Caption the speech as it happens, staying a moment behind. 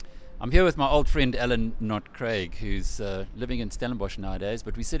I'm here with my old friend Alan Not Craig, who's living in Stellenbosch nowadays,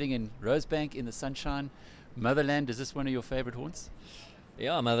 but we're sitting in Rosebank in the sunshine. Motherland, is this one of your favourite haunts?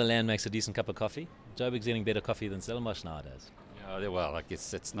 Yeah, Motherland makes a decent cup of coffee. Joburg's getting better coffee than Stellenbosch nowadays. Yeah, well, I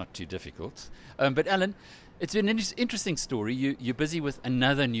guess it's not too difficult. But Alan, it's been an interesting story. You're busy with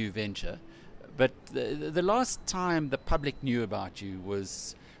another new venture, but the last time the public knew about you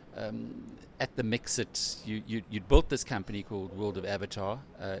was at the Mixit. You'd built this company called World of Avatar.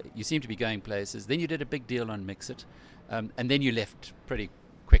 You seem to be going places. Then you did a big deal on Mixit, and then you left pretty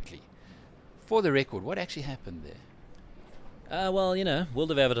quickly. For the record, what actually happened there? World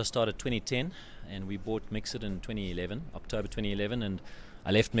of Avatar started 2010, and we bought Mixit in 2011, October 2011, and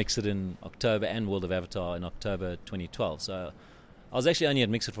I left Mixit in October and World of Avatar in October 2012. So I was actually only at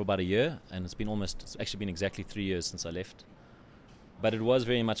Mixit for about a year, and it's actually been exactly 3 years since I left. But it was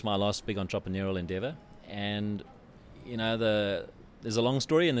very much my last big entrepreneurial endeavor. And, there's a long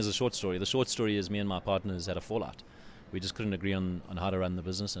story and there's a short story. The short story is me and my partners had a fallout. We just couldn't agree on how to run the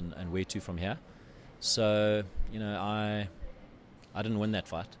business and where to from here. So, I didn't win that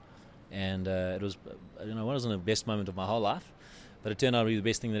fight. And it wasn't the best moment of my whole life. But it turned out to be the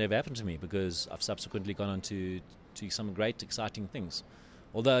best thing that ever happened to me, because I've subsequently gone on to some great, exciting things.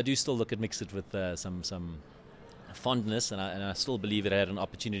 Although I do still look at Mixit with some fondness, and I still believe it had an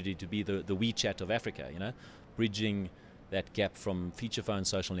opportunity to be the WeChat of Africa, bridging that gap from feature phone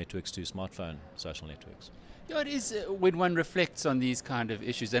social networks to smartphone social networks. Yeah, it is when one reflects on these kind of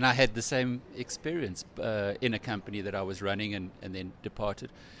issues, and I had the same experience in a company that I was running and then departed.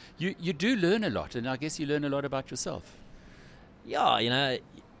 You do learn a lot, and I guess you learn a lot about yourself. Yeah,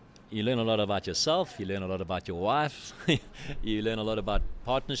 you learn a lot about yourself, you learn a lot about your wife, you learn a lot about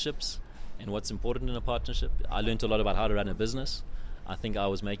partnerships and what's important in a partnership. I learned a lot about how to run a business. I think I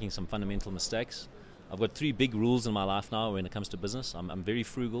was making some fundamental mistakes. I've got 3 big rules in my life now when it comes to business. I'm very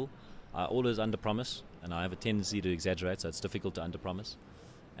frugal. I always underpromise, and I have a tendency to exaggerate, so it's difficult to underpromise.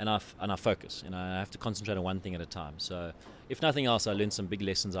 And I focus. I have to concentrate on one thing at a time. So, if nothing else, I learned some big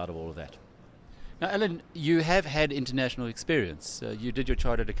lessons out of all of that. Now, Alan, you have had international experience. You did your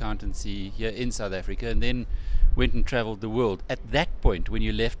chartered accountancy here in South Africa and then went and travelled the world. At that point, when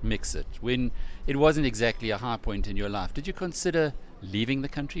you left Mixit, when it wasn't exactly a high point in your life, did you consider leaving the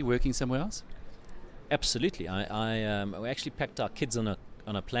country, working somewhere else? Absolutely. We actually packed our kids on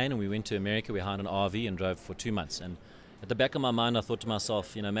a plane and we went to America. We hired an RV and drove for 2 months. And at the back of my mind, I thought to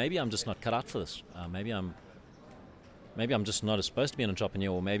myself, maybe I'm just not cut out for this. Maybe I'm just not supposed to be an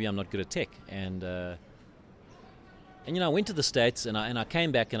entrepreneur, or maybe I'm not good at tech. And I went to the States and I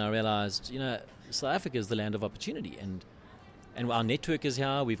came back and I realized, South Africa is the land of opportunity, and our network is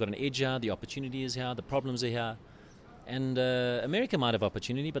here. We've got an edge here. The opportunity is here. The problems are here. And America might have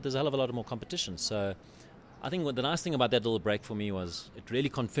opportunity, but there's a hell of a lot more competition. So I think the nice thing about that little break for me was it really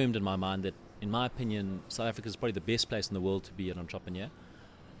confirmed in my mind that, in my opinion, South Africa is probably the best place in the world to be an entrepreneur.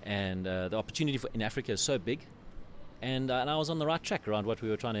 And the opportunity in Africa is so big. And I was on the right track around what we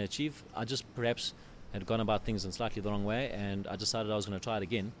were trying to achieve. I just perhaps had gone about things in slightly the wrong way, and I decided I was going to try it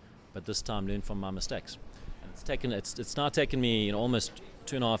again, but this time learn from my mistakes. And it's now taken me almost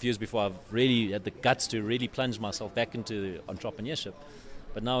 2.5 years before I've really had the guts to really plunge myself back into entrepreneurship.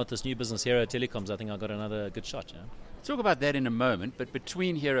 But now with this new business, Hero Telecoms, I think I've got another good shot. Talk about that in a moment, but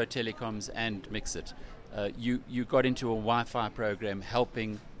between Hero Telecoms and Mixit, you got into a Wi-Fi program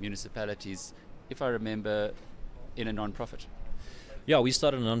helping municipalities, if I remember, in a non-profit. Yeah, we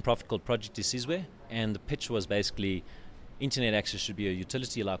started a non-profit called Project Isizwe, and the pitch was basically internet access should be a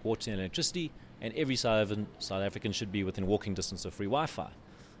utility like water and electricity, and every South African should be within walking distance of free Wi-Fi.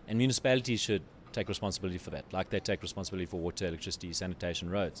 And municipalities should take responsibility for that, like they take responsibility for water, electricity, sanitation,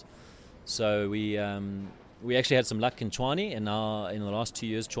 roads. So we actually had some luck in Tshwane, and now in the last 2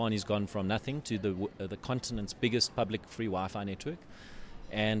 years, Tshwane's gone from nothing to the continent's biggest public free Wi-Fi network.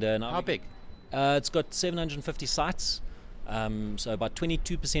 And how big? It's got 750 sites, so about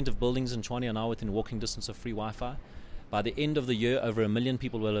 22% of buildings in Tshwane are now within walking distance of free Wi-Fi. By the end of the year, over 1 million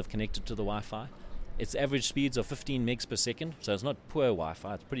people will have connected to the Wi-Fi. Its average speeds are 15 megs per second, so it's not poor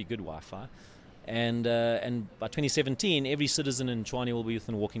Wi-Fi, it's pretty good Wi-Fi. And by 2017, every citizen in Tshwane will be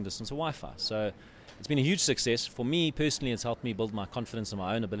within walking distance of Wi-Fi. So it's been a huge success. For me personally, it's helped me build my confidence in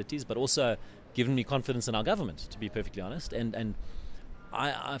my own abilities, but also given me confidence in our government, to be perfectly honest. And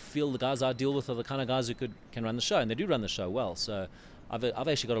I feel the guys I deal with are the kind of guys who can run the show, and they do run the show well. So I've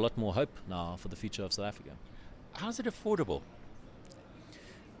actually got a lot more hope now for the future of South Africa. How's it affordable?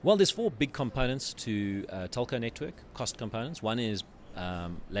 Well, there's 4 big components to telco network, cost components. One is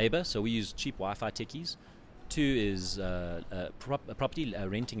labor, so we use cheap Wi-Fi techies. 2 is property,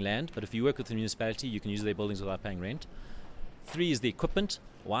 renting land, but if you work with the municipality, you can use their buildings without paying rent. 3 is the equipment.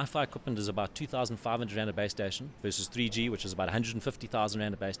 Wi-Fi equipment is about 2,500 Rand a base station versus 3G, which is about 150,000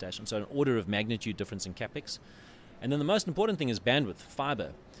 Rand a base station. So an order of magnitude difference in capex. And then the most important thing is bandwidth,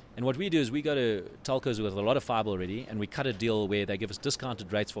 fiber. And what we do is we go to telcos with a lot of fiber already, and we cut a deal where they give us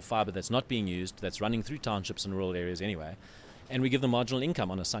discounted rates for fiber that's not being used, that's running through townships and rural areas anyway, and we give them marginal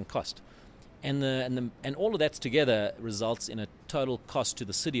income on a sunk cost. And all of that together results in a total cost to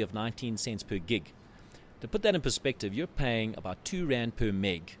the city of 19 cents per gig. To put that in perspective, you're paying about 2 Rand per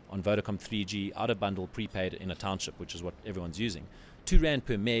meg on Vodacom 3G out of bundle prepaid in a township, which is what everyone's using. 2 Rand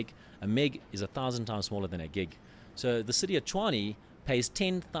per meg. A meg is 1,000 times smaller than a gig. So the city of Tshwane pays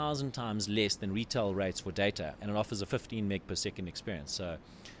 10,000 times less than retail rates for data, and it offers a 15 meg per second experience. So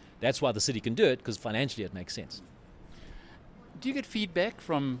that's why the city can do it, because financially it makes sense. Do you get feedback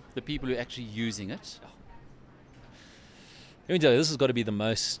from the people who are actually using it? Let me tell you, this has got to be the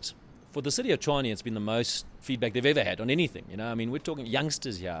most, for the city of Tshwane, it's been the most feedback they've ever had on anything. I mean, we're talking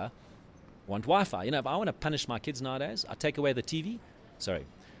youngsters here want Wi-Fi. If I want to punish my kids nowadays, I take away the TV.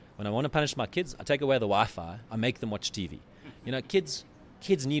 When I want to punish my kids, I take away the Wi-Fi. I make them watch TV.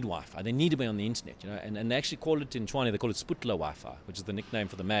 Kids need Wi-Fi. They need to be on the internet. And they actually call it in Tshwane, they call it Sputla Wi-Fi, which is the nickname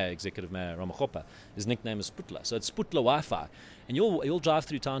for the mayor, Executive Mayor Ramakgopa. His nickname is Sputla. So it's Sputla Wi-Fi. And you'll drive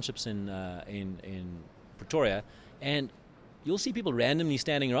through townships in Pretoria, and you'll see people randomly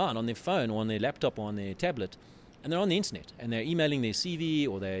standing around on their phone or on their laptop or on their tablet, and they're on the internet, and they're emailing their CV,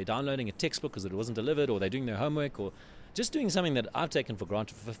 or they're downloading a textbook because it wasn't delivered, or they're doing their homework, or just doing something that I've taken for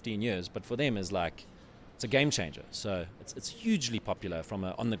granted for 15 years, but for them is like, it's a game changer. So it's hugely popular from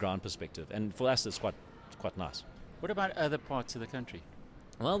an on-the-ground perspective, and for us it's quite nice. What about other parts of the country?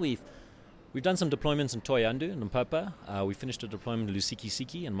 Well, we've done some deployments in Thohoyandou and Limpopo. We finished a deployment in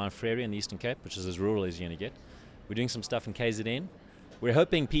Lusikisiki and Mount Frere in the Eastern Cape, which is as rural as you're going to get. We're doing some stuff in KZN. We're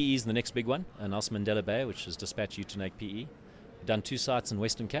hoping PE is the next big one, Nelson Mandela Bay, which is dispatch Utenake PE. We've done 2 sites in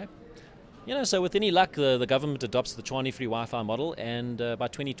Western Cape. So with any luck, the government adopts the Tshwane free Wi-Fi model, and by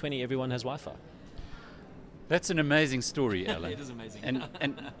 2020, everyone has Wi-Fi. That's an amazing story, Alan. It is amazing.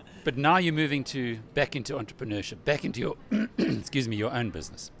 But now you're moving back into entrepreneurship, back into your your own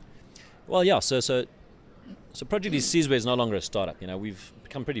business. Well, yeah. So Project Sizwe is no longer a startup. We've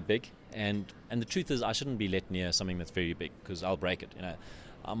become pretty big, and the truth is, I shouldn't be let near something that's very big because I'll break it.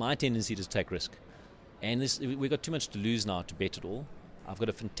 My tendency is to take risk, and we've got too much to lose now to bet it all. I've got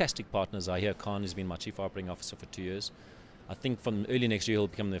a fantastic partner, Zahir Khan, who's been my chief operating officer for 2 years. I think from early next year he'll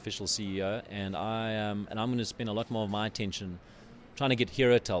become the official CEO, and I'm going to spend a lot more of my attention trying to get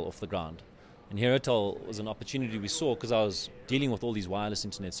Herotel off the ground. And Herotel was an opportunity we saw because I was dealing with all these wireless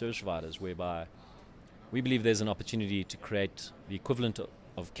internet service providers, whereby we believe there's an opportunity to create the equivalent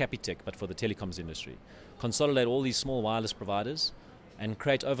of Capitec, but for the telecoms industry. Consolidate all these small wireless providers and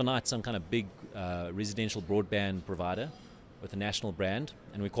create overnight some kind of big residential broadband provider with a national brand,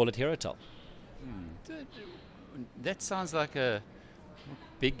 and we call it Herotel. That sounds like a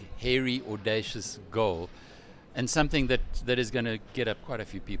big, hairy, audacious goal, and something that is going to get up quite a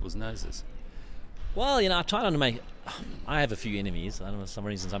few people's noses. Well, I try not to make... I have a few enemies. I don't know, for some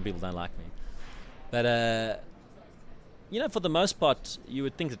reason some people don't like me. But, for the most part, you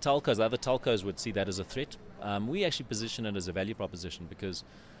would think the other telcos would see that as a threat. We actually position it as a value proposition because,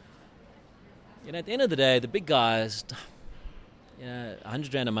 at the end of the day, the big guys...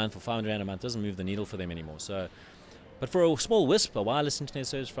 100 Rand a month or 500 Rand a month doesn't move the needle for them anymore. So, but for a small WISP, a wireless internet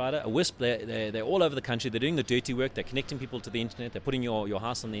service provider, a WISP, they're all over the country. They're doing the dirty work. They're connecting people to the internet. They're putting your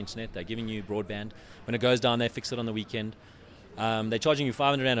house on the internet. They're giving you broadband. When it goes down, they fix it on the weekend. They're charging you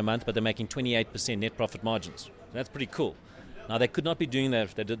 500 Rand a month, but they're making 28% net profit margins. That's pretty cool. Now, they could not be doing that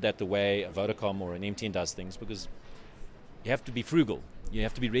if they did that the way a Vodacom or an MTN does things, because you have to be frugal. You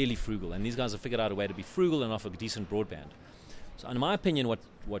have to be really frugal. And these guys have figured out a way to be frugal and offer decent broadband. So in my opinion,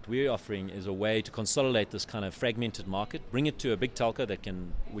 what we're offering is a way to consolidate this kind of fragmented market, bring it to a big telco that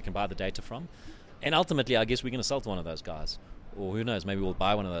we can buy the data from, and ultimately, I guess we're going to sell to one of those guys, or who knows, maybe we'll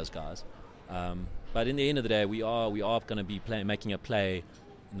buy one of those guys. But in the end of the day, we are going to be making a play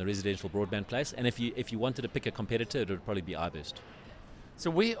in the residential broadband place. And if you wanted to pick a competitor, it would probably be iBurst. So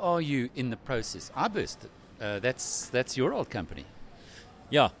where are you in the process? iBurst, that's your old company.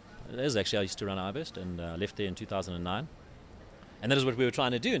 Yeah, it is actually. I used to run iBurst and left there in 2009. And that is what we were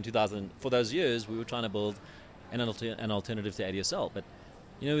trying to do in 2000. For those years, we were trying to build an alternative to ADSL. But,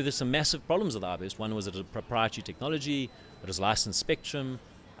 there's some massive problems with iBurst. One was it was a proprietary technology, it was licensed spectrum,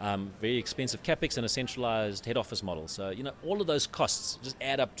 very expensive capex, and a centralized head office model. So, all of those costs just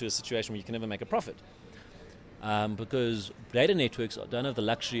add up to a situation where you can never make a profit. Because data networks don't have the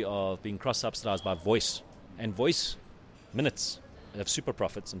luxury of being cross-subsidized by voice. And voice minutes have super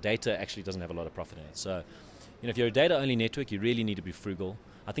profits, and data actually doesn't have a lot of profit in it. So If you're a data-only network, you really need to be frugal.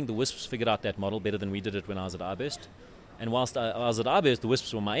 I think the WISPs figured out that model better than we did it when I was at iBurst. And whilst I was at iBurst, the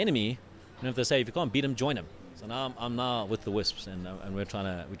WISPs were my enemy. If they say if you can't beat them, join them. So now I'm now with the WISPs, and we're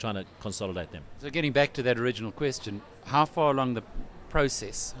trying to consolidate them. So getting back to that original question, how far along the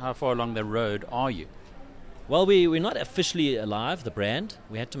process, how far along the road are you? Well, we're not officially alive, the brand.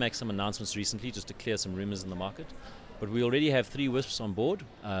 We had to make some announcements recently just to clear some rumors in the market. But we already have 3 WISPs on board,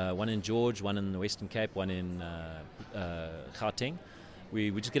 one in George, one in the Western Cape, one in Gauteng.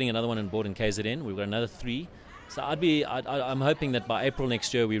 We're just getting another one on board in KZN. We've got another 3. So I'm hoping that by April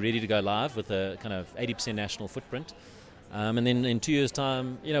next year we're ready to go live with a kind of 80% national footprint. And then in 2 years'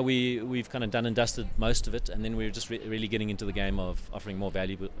 time, we've kind of done and dusted most of it, and then we're just really getting into the game of offering more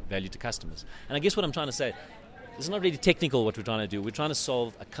value to customers. And I guess what I'm trying to say, it's not really technical what we're trying to do. We're trying to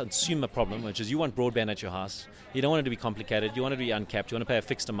solve a consumer problem, which is you want broadband at your house. You don't want it to be complicated. You want it to be uncapped. You want to pay a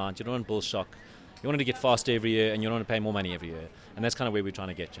fixed amount. You don't want bill shock. You want it to get faster every year, and you don't want to pay more money every year. And that's kind of where we're trying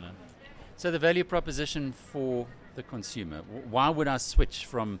to get, So the value proposition for the consumer, why would I switch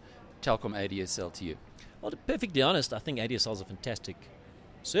from Telkom ADSL to you? Well, to be perfectly honest, I think ADSL is a fantastic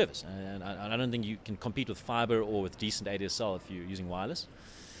service. And I don't think you can compete with fiber or with decent ADSL if you're using wireless.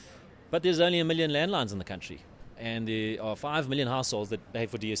 But there's only 1 million landlines in the country. And there are 5 million households that pay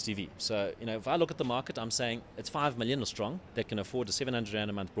for DSTV. So, if I look at the market, I'm saying it's 5 million or strong that can afford a 700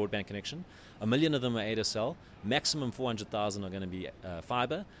 Rand a month broadband connection. 1 million of them are ADSL. Maximum 400,000 are going to be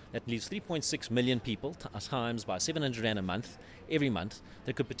fiber. That leaves 3.6 million people times by 700 Rand a month, every month,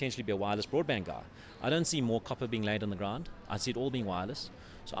 that could potentially be a wireless broadband guy. I don't see more copper being laid on the ground. I see it all being wireless.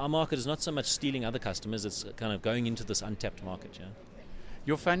 So our market is not so much stealing other customers, it's kind of going into this untapped market.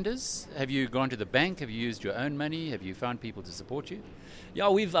 Your funders, have you gone to the bank? Have you used your own money? Have you found people to support you? Yeah,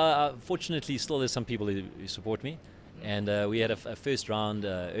 we've fortunately still there's some people who support me, and we had a first round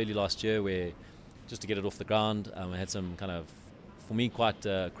early last year where just to get it off the ground, we had some kind of, for me, quite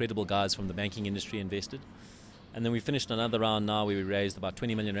credible guys from the banking industry invested, and then we finished another round now where we raised about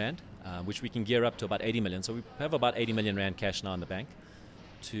 20 million rand, which we can gear up to about 80 million. So we have about 80 million rand cash now in the bank.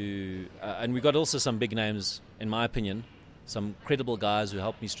 And we got also some big names, in my opinion. Some credible guys who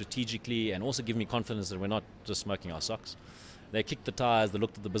helped me strategically and also give me confidence that we're not just smoking our socks. They kicked the tires, they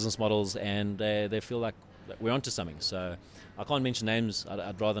looked at the business models, and they feel like we're onto something. So I can't mention names.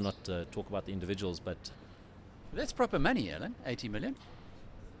 I'd rather not talk about the individuals, but that's proper money, Alan. 80 million.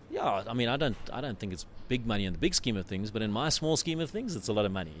 Yeah, I mean, I don't think it's big money in the big scheme of things, but in my small scheme of things, it's a lot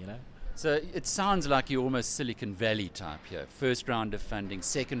of money, So it sounds like you're almost Silicon Valley type here. First round of funding,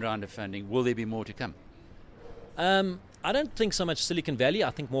 second round of funding. Will there be more to come? I don't think so much Silicon Valley.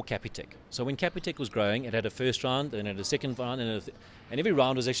 I think more Capitec. So when Capitec was growing, it had a first round, then it had a second round, and every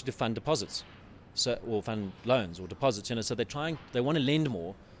round was actually to fund deposits, or fund loans or deposits. So they want to lend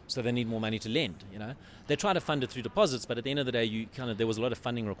more, so they need more money to lend. They try to fund it through deposits, but at the end of the day, there was a lot of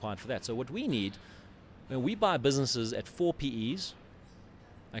funding required for that. So what we need, we buy businesses at 4 PEs,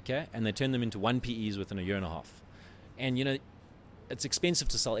 okay, and they turn them into 1 PEs within a year and a half, and it's expensive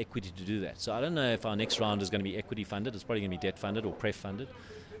to sell equity to do that. So I don't know if our next round is going to be equity funded. It's probably going to be debt funded or pref funded.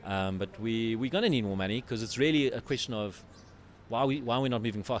 But we're going to need more money because it's really a question of why we're not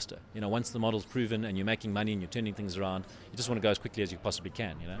moving faster. Once the model's proven and you're making money and you're turning things around, you just want to go as quickly as you possibly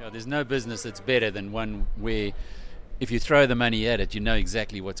can. Yeah, there's no business that's better than one where if you throw the money at it, you know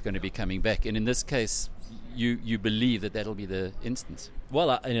exactly what's going to be coming back. And in this case, you believe that that'll be the instance. Well,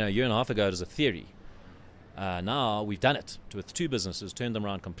 a year and a half ago, it was a theory. Now we've done it with 2 businesses, turned them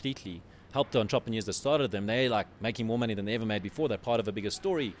around completely, helped the entrepreneurs that started them. They're like making more money than they ever made before. They're part of a bigger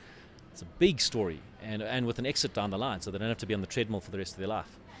story. It's a big story, and with an exit down the line, so they don't have to be on the treadmill for the rest of their life.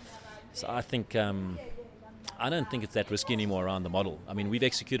 So I think I don't think it's that risky anymore around the model. I mean, we've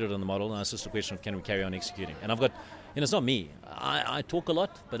executed on the model, and it's just a question of can we carry on executing. And I've got, it's not me. I talk a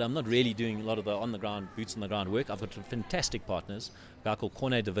lot, but I'm not really doing a lot of the on-the-ground, boots-on-the-ground work. I've got fantastic partners. A guy called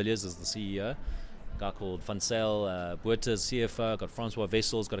Corne de Villiers is the CEO. A guy called Van Sale Buerta is CFO. I've got Francois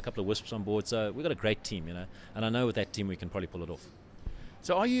Wessels, got a couple of WISPs on board. So we've got a great team, And I know with that team we can probably pull it off.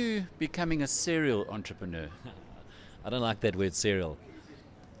 So are you becoming a serial entrepreneur? I don't like that word serial.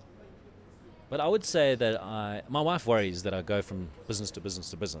 But I would say that my wife worries that I go from business to business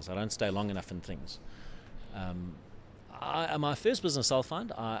to business. I don't stay long enough in things. My first business,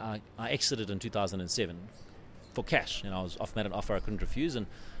 Cellfund, I exited in 2007 for cash. I was made an offer I couldn't refuse, and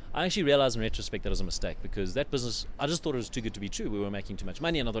I actually realized in retrospect that was a mistake because that business, I just thought it was too good to be true. We were making too much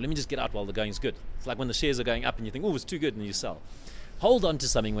money, and I thought, let me just get out while the going's good. It's like when the shares are going up and you think, oh, it's too good, and you sell. Hold on to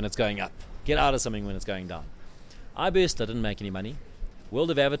something when it's going up. Get out of something when it's going down. iBurst, I didn't make any money.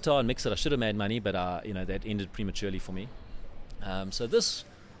 World of Avatar and Mixit, I should have made money, but that ended prematurely for me. So this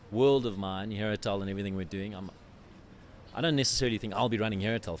world of mine, Herotel and everything we're doing, I don't necessarily think I'll be running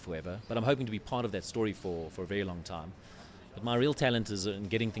Herotel forever, but I'm hoping to be part of that story for a very long time. But my real talent is in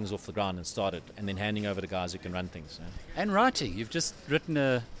getting things off the ground and started, and then handing over to guys who can run things. And writing. You've just written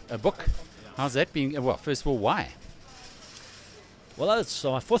a book. How's that been? Well, first of all, why? Well,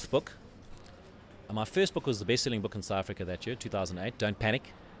 so my fourth book. My first book was the best-selling book in South Africa that year, 2008, Don't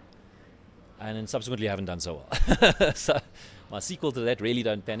Panic. And then subsequently I haven't done so well. So my sequel to that, Really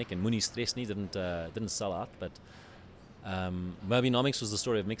Don't Panic, and Moenie Stress Nie, didn't sell out. But Mobinomics was the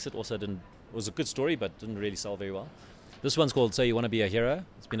story of Mixit. Also was a good story, but didn't really sell very well. This one's called So You Want to Be a Hero.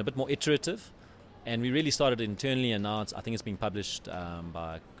 It's been a bit more iterative, and we really started internally, and now I think it's being published I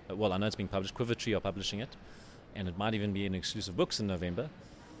know it's being published. Quivertree are publishing it, and it might even be in exclusive books in November.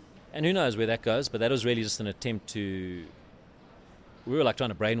 And who knows where that goes, but that was really just an attempt we were like trying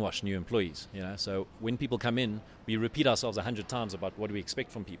to brainwash new employees, So when people come in, we repeat ourselves 100 times about what we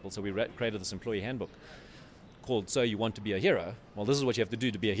expect from people. So we created this employee handbook called So You Want to Be a Hero. Well, this is what you have to do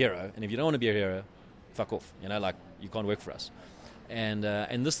to be a hero, and if you don't want to be a hero, fuck off, you can't work for us. And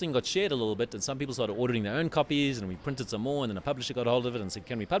this thing got shared a little bit, and some people started ordering their own copies, and we printed some more, and then a publisher got hold of it and said,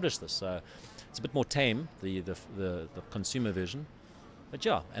 can we publish this? So it's a bit more tame, the consumer version. But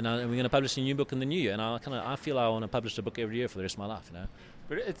yeah, and we're going to publish a new book in the new year, and I feel I want to publish a book every year for the rest of my life,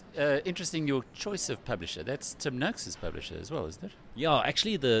 But it's interesting your choice of publisher. That's Tim Noakes' publisher as well, isn't it? Yeah,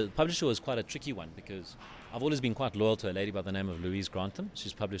 actually the publisher was quite a tricky one, because I've always been quite loyal to a lady by the name of Louise Grantham.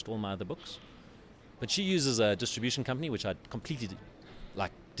 She's published all my other books. But she uses a distribution company, which I completely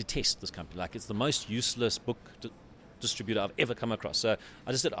detest this company. It's the most useless book distributor I've ever come across. So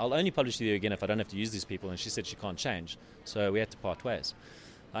I just said, I'll only publish with you again if I don't have to use these people. And she said she can't change. So we had to part ways.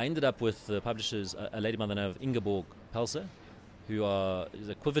 I ended up with the publishers, a lady by the name of Ingeborg Pelser, who is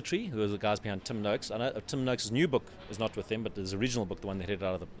a Quivertree, who are the guys behind Tim Noakes. I know Tim Noakes' new book is not with them, but his original book, the one that headed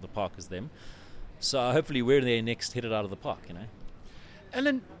out of the park, is them. So hopefully we're their next headed out of the park,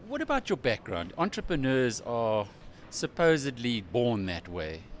 Alan, what about your background? Entrepreneurs are supposedly born that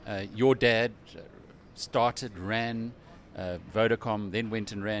way. Your dad ran Vodacom, then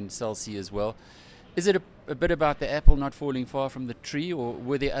went and ran Cell C as well. Is it a bit about the apple not falling far from the tree, or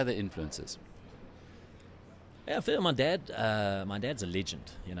were there other influences? Yeah, I feel my dad's a legend,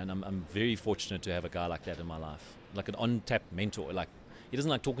 and I'm very fortunate to have a guy like that in my life, like an on-tap mentor. He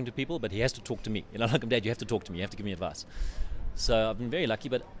doesn't like talking to people, but he has to talk to me. Like, Dad, you have to talk to me. You have to give me advice. So I've been very lucky,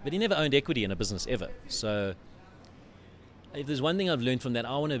 but he never owned equity in a business ever. So if there's one thing I've learned from that,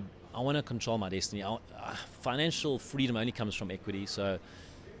 I want to control my destiny. Financial freedom only comes from equity. So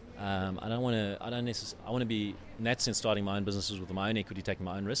I want to be, in that sense, starting my own businesses with my own equity, taking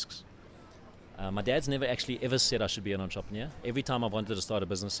my own risks. My dad's never actually ever said I should be an entrepreneur. Every time I've wanted to start a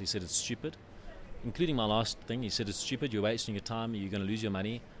business, he said it's stupid. Including my last thing, he said it's stupid, you're wasting your time, you're going to lose your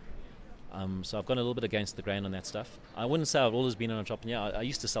money. So I've gone a little bit against the grain on that stuff. I wouldn't say I've always been an entrepreneur. I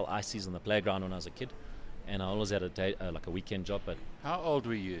used to sell ices on the playground when I was a kid, and I always had a weekend job. But how old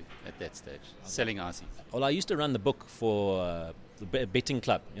were you at that stage, selling ices? Well, I used to run the book for the betting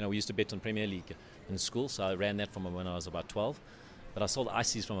club. We used to bet on Premier League in school, so I ran that from when I was about 12. But I sold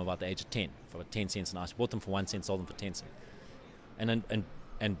ices from about the age of 10, for about 10 cents an ice. Bought them for 1 cent, sold them for 10 cents.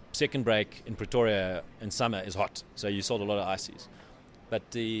 And second break in Pretoria in summer is hot, so you sold a lot of ices. But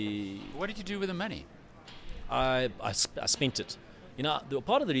what did you do with the money? I spent it.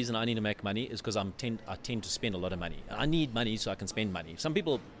 Part of the reason I need to make money is because I tend to spend a lot of money. I need money so I can spend money. Some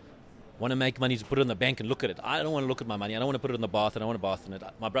people want to make money to put it in the bank and look at it. I don't want to look at my money. I don't want to put it in the bath. I don't want to bath in it.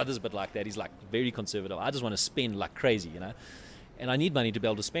 My brother's a bit like that. He's very conservative. I just want to spend like crazy, And I need money to be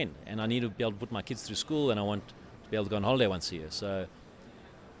able to spend. And I need to be able to put my kids through school, and I want to be able to go on holiday once a year. So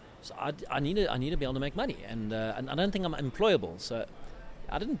I need to be able to make money, and I don't think I'm employable. So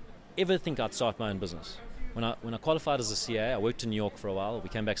I didn't ever think I'd start my own business. When I qualified as a CA, I worked in New York for a while. We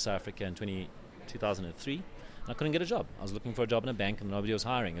came back to South Africa in 2003, and I couldn't get a job. I was looking for a job in a bank, and nobody was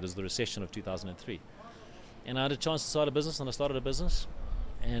hiring. It was the recession of 2003, and I had a chance to start a business, and I started a business,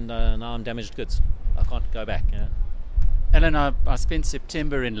 and now I'm damaged goods. I can't go back. Alan, I spent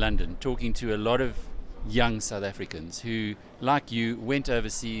September in London talking to a lot of young South Africans who, like you, went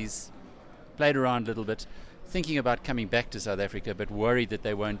overseas, played around a little bit, thinking about coming back to South Africa, but worried that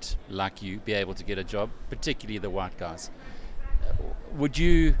they won't, like you, be able to get a job, particularly the white guys. Would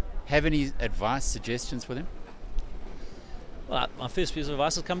you have any advice, suggestions for them? Well, my first piece of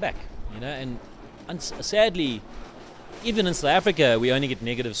advice is come back, and sadly, even in South Africa, we only get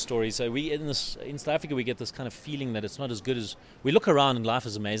negative stories. So in South Africa, we get this kind of feeling that it's not as good as... We look around and life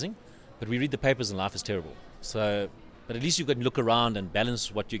is amazing, but we read the papers and life is terrible. So, but at least you can look around and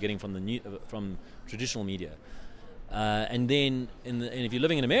balance what you're getting from from traditional media. And then, and if you're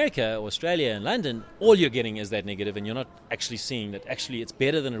living in America or Australia and London, all you're getting is that negative, and you're not actually seeing that actually it's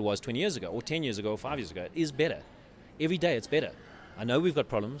better than it was 20 years ago, or 10 years ago, or 5 years ago. It is better. Every day it's better. I know we've got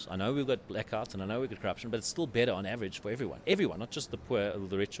problems, I know we've got blackouts, and I know we've got corruption, but it's still better on average for everyone. Everyone, not just the poor or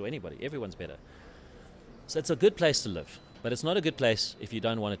the rich or anybody. Everyone's better. So it's a good place to live, but it's not a good place if you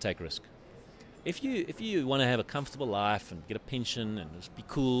don't want to take risk. If you want to have a comfortable life and get a pension and just be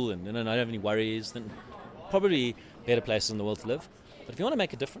cool and not have any worries, then probably better places in the world to live. But if you want to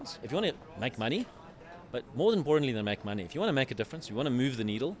make a difference, if you want to make money, but more importantly than make money, if you want to make a difference, you want to move the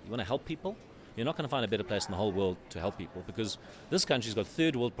needle, you want to help people, you're not going to find a better place in the whole world to help people, because this country's got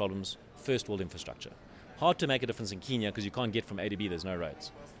third world problems, first world infrastructure. Hard to make a difference in Kenya because you can't get from A to B, there's no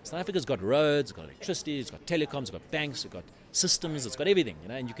roads. South Africa's got roads, it's got electricity, it's got telecoms, it's got banks, it's got systems, it's got everything,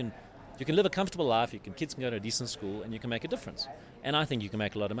 and you can live a comfortable life, kids can go to a decent school, and you can make a difference. And I think you can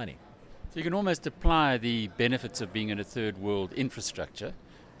make a lot of money. So you can almost apply the benefits of being in a third world infrastructure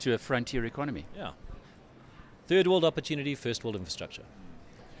to a frontier economy. Yeah. Third world opportunity, first world infrastructure.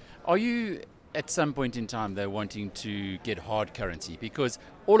 Are you at some point in time though wanting to get hard currency? Because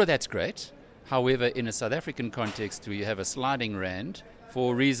all of that's great. However, in a South African context where you have a sliding rand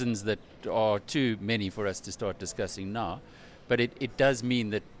for reasons that are too many for us to start discussing now, but it does mean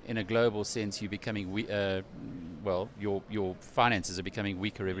that in a global sense you're becoming, your finances are becoming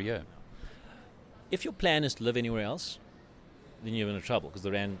weaker every year. If your plan is to live anywhere else, then you're in trouble, because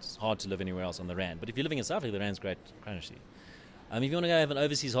the rand's hard to live anywhere else on the rand. But if you're living in South Africa, the rand's great currency. If you want to go have an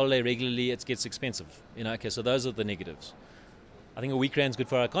overseas holiday regularly, it gets expensive. So those are the negatives. I think a weak rand's good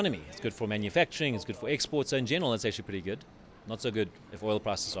for our economy. It's good for manufacturing. It's good for exports. So in general, it's actually pretty good. Not so good if oil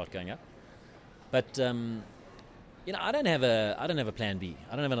prices start going up. But I don't have a plan B.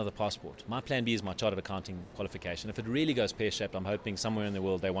 I don't have another passport. My plan B is my chartered accounting qualification. If it really goes pear-shaped, I'm hoping somewhere in the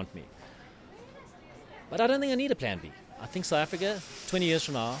world they want me. But I don't think I need a plan B. I think South Africa, 20 years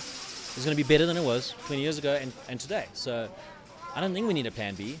from now, is going to be better than it was 20 years ago and today. So I don't think we need a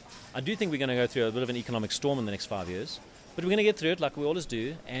plan B. I do think we're going to go through a bit of an economic storm in the next 5 years. But we're going to get through it like we always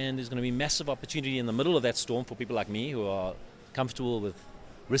do. And there's going to be massive opportunity in the middle of that storm for people like me who are comfortable with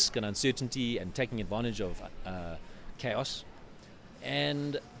risk and uncertainty and taking advantage of chaos.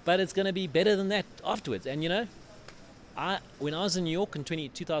 But it's going to be better than that afterwards. And when I was in New York in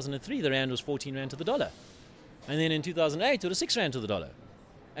 2003, the rand was 14 rand to the dollar. And then in 2008, it was 6 rand to the dollar.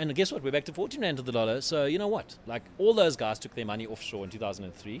 And guess what? We're back to 14 rand to the dollar. So you know what? Like, all those guys took their money offshore in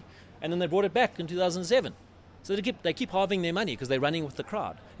 2003, and then they brought it back in 2007. So they keep halving their money because they're running with the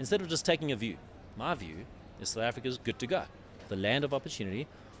crowd instead of just taking a view. My view is South Africa's good to go. The land of opportunity.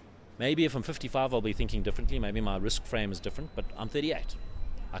 Maybe if I'm 55, I'll be thinking differently. Maybe my risk frame is different, but I'm 38.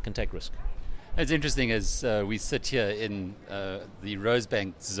 I can take risk. It's interesting as we sit here in the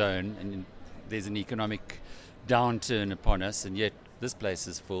Rosebank zone, and there's an economic downturn upon us, and yet this place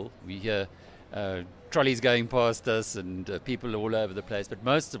is full. We hear trolleys going past us and people all over the place. But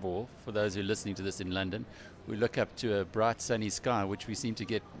most of all, for those who are listening to this in London, we look up to a bright sunny sky, which we seem to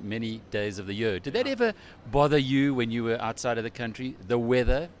get many days of the year. Did that ever bother you when you were outside of the country? The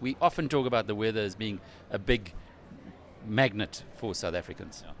weather? We often talk about the weather as being a big magnet for South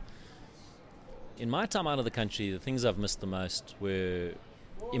Africans. Yeah. In my time out of the country, the things I've missed the most were,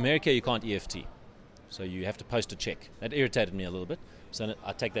 in America you can't EFT, so you have to post a check. That irritated me a little bit, so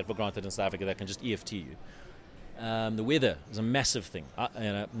I take that for granted in South Africa. They can just EFT you. The weather is a massive thing.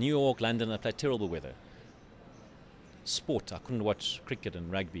 New York, London, I played terrible weather. Sport, I couldn't watch cricket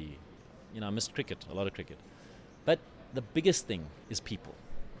and rugby. I missed cricket, a lot of cricket. But the biggest thing is people.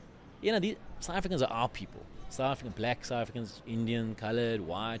 The South Africans are our people. South African, black South Africans, Indian, coloured,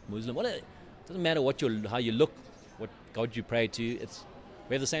 white, Muslim, whatever. It doesn't matter how you look, what God you pray to.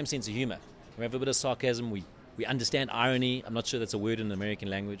 We have the same sense of humour. We have a bit of sarcasm. We understand irony. I'm not sure that's a word in the American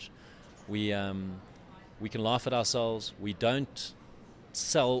language. We can laugh at ourselves. We don't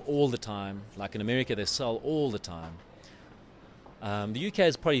sell all the time. Like in America, they sell all the time. The UK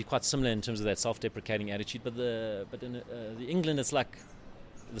is probably quite similar in terms of that self-deprecating attitude, but in England, it's like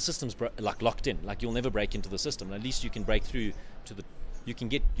the system's like locked in. Like, you'll never break into the system. At least you can break through to the. You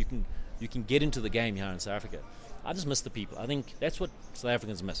can get into the game here in South Africa. I just miss the people. I think that's what South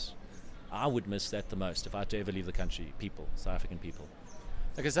Africans miss. I would miss that the most if I had to ever leave the country. People, South African people.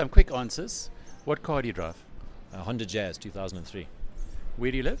 Okay, some quick answers. What car do you drive? Honda Jazz, 2003. Where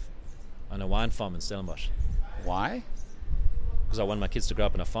do you live? On a wine farm in Stellenbosch. Why? Because I want my kids to grow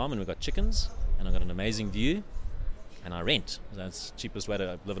up on a farm, and we've got chickens, and I've got an amazing view, and I rent. That's the cheapest way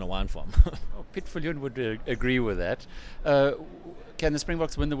to live in a wine farm. Piet Viljoen would agree with that. Can the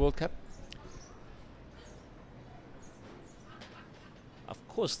Springboks win the World Cup? Of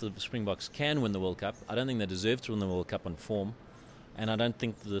course, the Springboks can win the World Cup. I don't think they deserve to win the World Cup on form, and I don't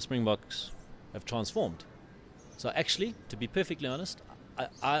think the Springboks have transformed. So actually, to be perfectly honest,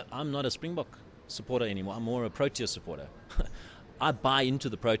 I'm not a Springbok supporter anymore. I'm more a Proteas supporter. I buy into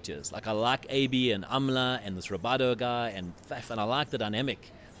the Proteas. Like, I like AB and Amla and this Rabado guy and Faf, and I like the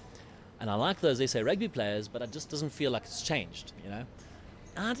dynamic. And I like those SA rugby players, but it just doesn't feel like it's changed, you know.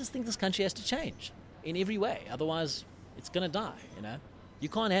 And I just think this country has to change in every way. Otherwise, it's going to die, you know. You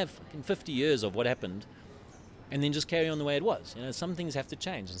can't have 50 years of what happened and then just carry on the way it was. You know, some things have to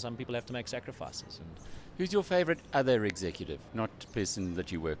change and some people have to make sacrifices. And Who's your favourite other executive, not person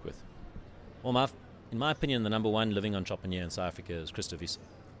that you work with? well, in my opinion, the number one living entrepreneur in South Africa is Christo Wiese.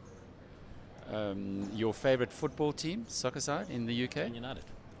 Your favourite football team, soccer side, in the UK? Man United.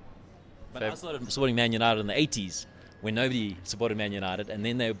 But I started supporting Man United in the 80s when nobody supported Man United, and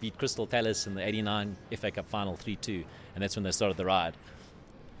then they beat Crystal Palace in the 89 FA Cup final 3-2, and that's when they started the ride.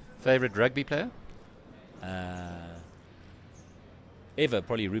 Favourite rugby player? Ever,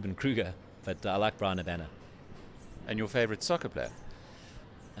 probably Ruben Kruger, but I like Brian Abana. And your favourite soccer player?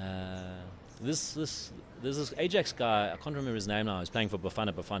 There's this Ajax guy, I can't remember his name now, he's playing for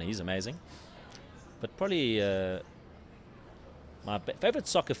Bafana. He's amazing. But probably my favourite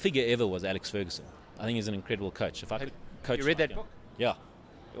soccer figure ever was Alex Ferguson. I think he's an incredible coach. If I could coach, you read like that book? Yeah.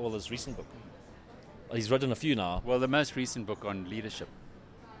 Well, this recent book. He's written a few now. Well, the most recent book on leadership.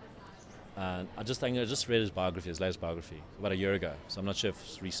 I just read his biography, his latest biography, about a year ago. So I'm not sure if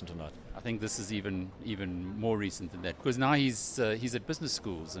it's recent or not. I think this is even more recent than that, because now he's at business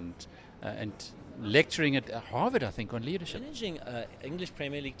schools and lecturing at Harvard, I think, on leadership. Managing an English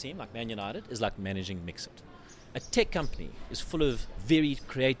Premier League team like Man United is like managing Mixit. A tech company is full of very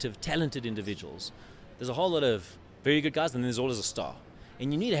creative, talented individuals. There's a whole lot of very good guys, and then there's always a star.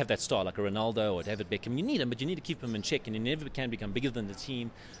 And you need to have that star, like a Ronaldo or David Beckham. You need them, but you need to keep them in check, and you never can become bigger than the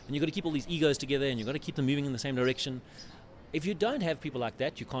team. And you've got to keep all these egos together, and you've got to keep them moving in the same direction. If you don't have people like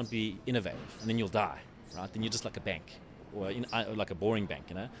that, you can't be innovative, and then you'll die, right? Then you're just like a bank, or like a boring bank,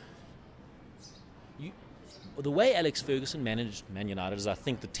 you know? The way Alex Ferguson managed Man United is, I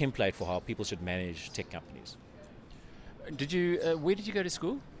think, the template for how people should manage tech companies. Where did you go to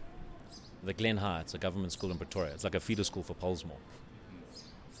school? The Glen High, it's a government school in Pretoria. It's like a feeder school for Pollsmoor.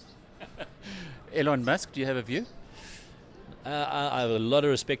 Elon Musk, do you have a view? I have a lot of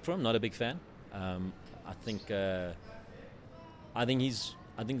respect for him. Not a big fan. I think where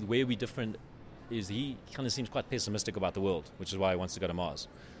we're different is he kind of seems quite pessimistic about the world, which is why he wants to go to Mars.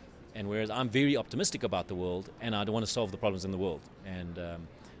 And whereas I'm very optimistic about the world, and I don't want to solve the problems in the world. And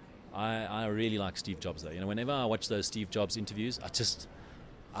I really like Steve Jobs, though. You know, whenever I watch those Steve Jobs interviews,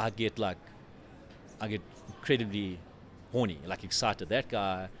 I get incredibly horny, like excited. That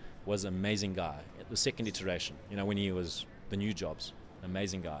guy was an amazing guy. The second iteration, you know, when he was the new Jobs,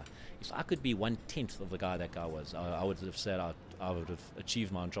 amazing guy. If I could be 1/10 of the guy that guy was, I would have said I would have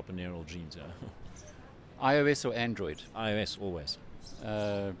achieved my entrepreneurial dreams. You know? iOS or Android? iOS always.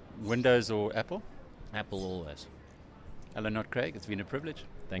 Windows or Apple? Apple always. Alan Knott Craig, it's been a privilege.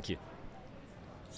 Thank you.